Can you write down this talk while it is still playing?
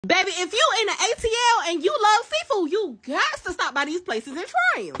Baby, if you in the ATL and you love seafood, you got to stop by these places and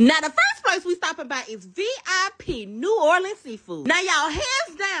try them. Now, the first place we stopping by is VIP New Orleans Seafood. Now, y'all,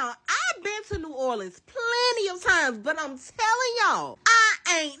 hands down, I've been to New Orleans plenty of times, but I'm telling y'all, I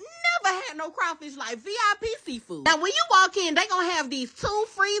ain't never had no crawfish like VIP Seafood. Now, when you walk in, they gonna have these 2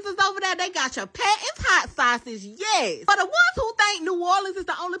 freezers over there. They got your Patton's hot sausage, yes. For the ones who think New Orleans is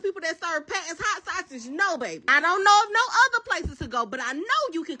the only people that serve Patton's hot sausage, no, baby. I don't know of no other places to go, but I know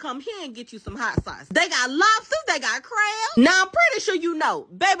you can come here and get you some hot sauce. They got lobsters, they got crabs. Now, I'm pretty sure you know,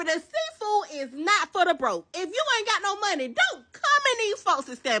 baby, the seafood is not for the broke. If you ain't got no money, don't come in these folks'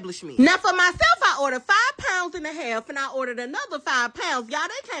 establishment. Now, for myself, I ordered 5 pounds and a half, and I ordered another 5 pounds. Y'all,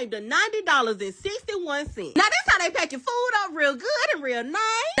 they came to $90.61. Now, this how they pack your food up real good and real nice.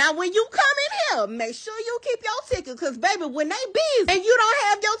 Now, when you come in here, make sure you keep your ticket, because, baby, when they busy and you don't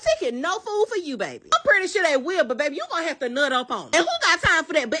have your ticket, no food for you, baby. I'm pretty sure they will, but, baby, you gonna have to nut up on them. And who got time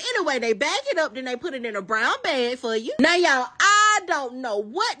for that? But anyway, they bag it up, then they put it in a brown bag for you. Now, y'all, I don't know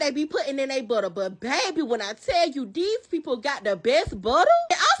what they be putting in their butter, but, baby, when I tell you these people got the best butter,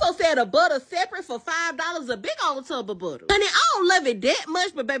 it also said a butter separate for $5, a big old tub of butter. Honey, I don't love it that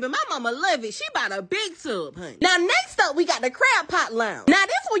much, but, baby, my mama love it. She bought a big tub, honey. Now, next up, we got the crab pot lounge. Now,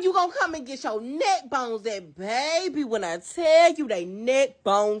 this where you gonna come and get your neck bones at, baby. When I tell you they neck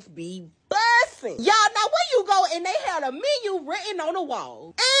bones be bussin'. Y'all, now where you go and they had a menu written on the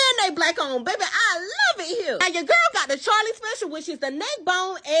wall. And they black on, baby. I love it here. Now, your girl got the Charlie special, which is the neck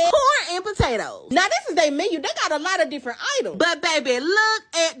bone, egg, corn, and potatoes. Now, this is their menu. They got a lot of different items. But, baby, look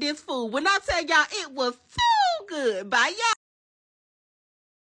at this food. When I tell y'all, it was so good. Bye, y'all.